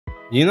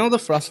You know the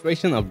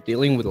frustration of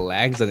dealing with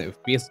lags and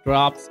FPS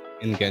drops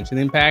in Genshin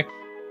Impact,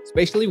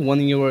 especially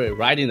when you are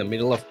right in the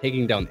middle of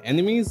taking down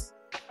enemies?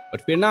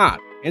 But fear not,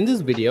 in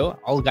this video,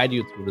 I'll guide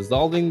you through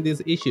resolving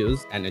these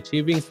issues and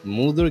achieving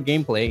smoother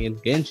gameplay in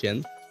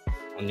Genshin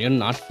on your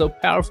not so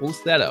powerful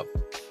setup.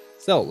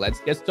 So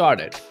let's get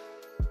started.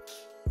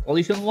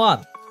 Solution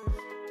 1.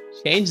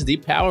 Change the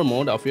power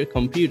mode of your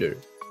computer.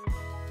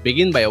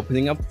 Begin by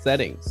opening up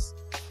Settings.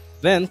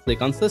 Then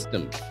click on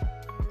System.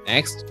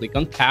 Next, click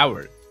on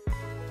Power.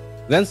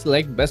 Then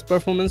select Best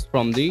Performance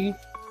from the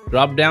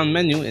drop-down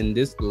menu in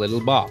this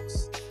little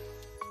box.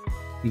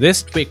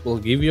 This tweak will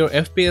give your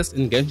FPS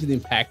in Genshin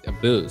Impact a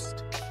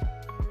boost.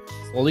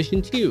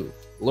 Solution 2.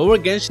 Lower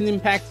Genshin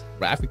Impact's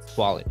graphics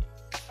quality.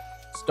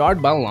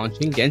 Start by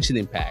launching Genshin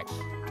Impact.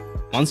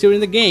 Once you're in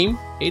the game,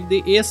 hit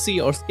the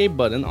ESC or Escape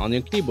button on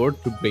your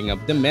keyboard to bring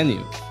up the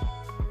menu.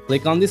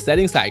 Click on the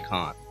Settings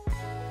icon.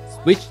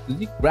 Switch to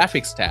the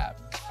Graphics tab.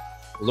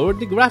 Lower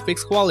the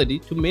graphics quality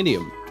to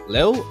medium,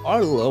 low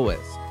or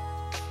lowest.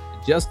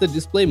 Adjust the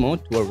display mode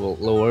to a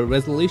lower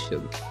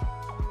resolution.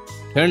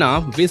 Turn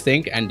off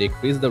VSync and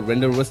decrease the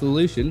render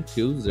resolution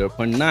to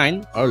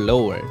 0.9 or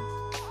lower.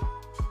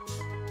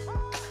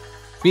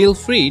 Feel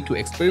free to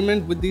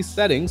experiment with these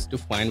settings to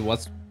find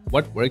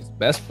what works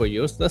best for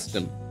your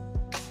system.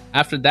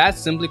 After that,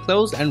 simply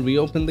close and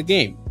reopen the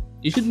game.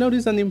 You should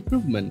notice an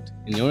improvement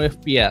in your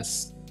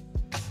FPS.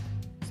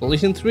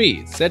 Solution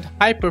 3. Set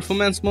High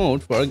Performance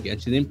Mode for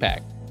Genshin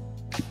Impact.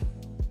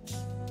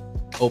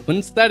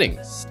 Open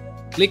Settings.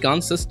 Click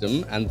on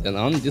System and then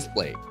on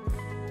Display.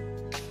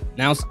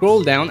 Now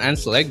scroll down and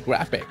select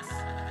Graphics.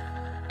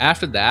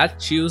 After that,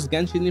 choose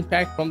Genshin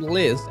Impact from the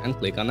list and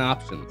click on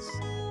Options.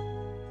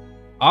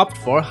 Opt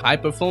for High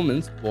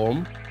Performance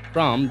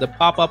from the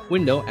pop-up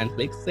window and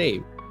click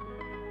Save.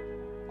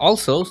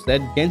 Also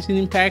set Genshin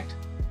Impact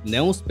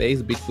no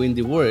space between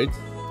the words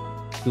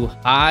to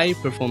High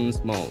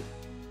Performance Mode.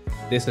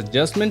 This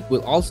adjustment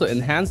will also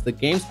enhance the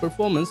game's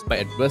performance by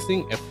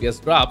addressing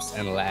FPS drops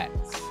and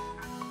lags.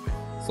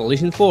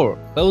 Solution 4.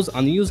 Close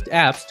unused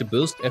apps to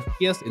boost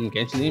FPS in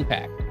Genshin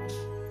Impact.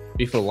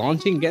 Before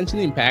launching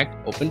Genshin Impact,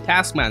 open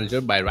Task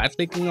Manager by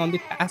right-clicking on the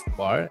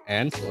taskbar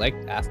and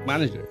select Task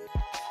Manager.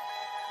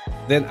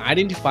 Then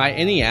identify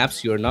any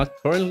apps you are not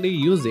currently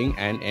using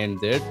and end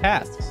their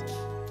tasks.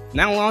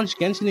 Now launch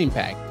Genshin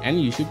Impact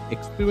and you should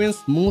experience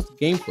smooth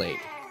gameplay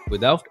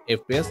without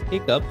FPS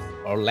hiccups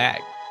or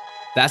lag.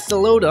 That's the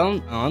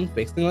lowdown on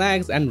fixing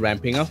lags and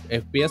ramping up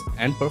FPS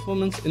and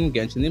performance in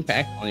Genshin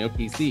Impact on your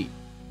PC.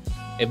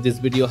 If this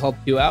video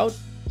helped you out,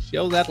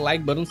 show that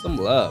like button some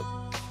love.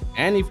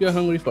 And if you're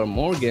hungry for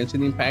more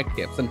Genshin Impact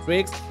tips and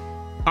tricks,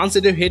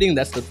 consider hitting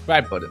that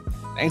subscribe button.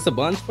 Thanks a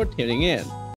bunch for tuning in.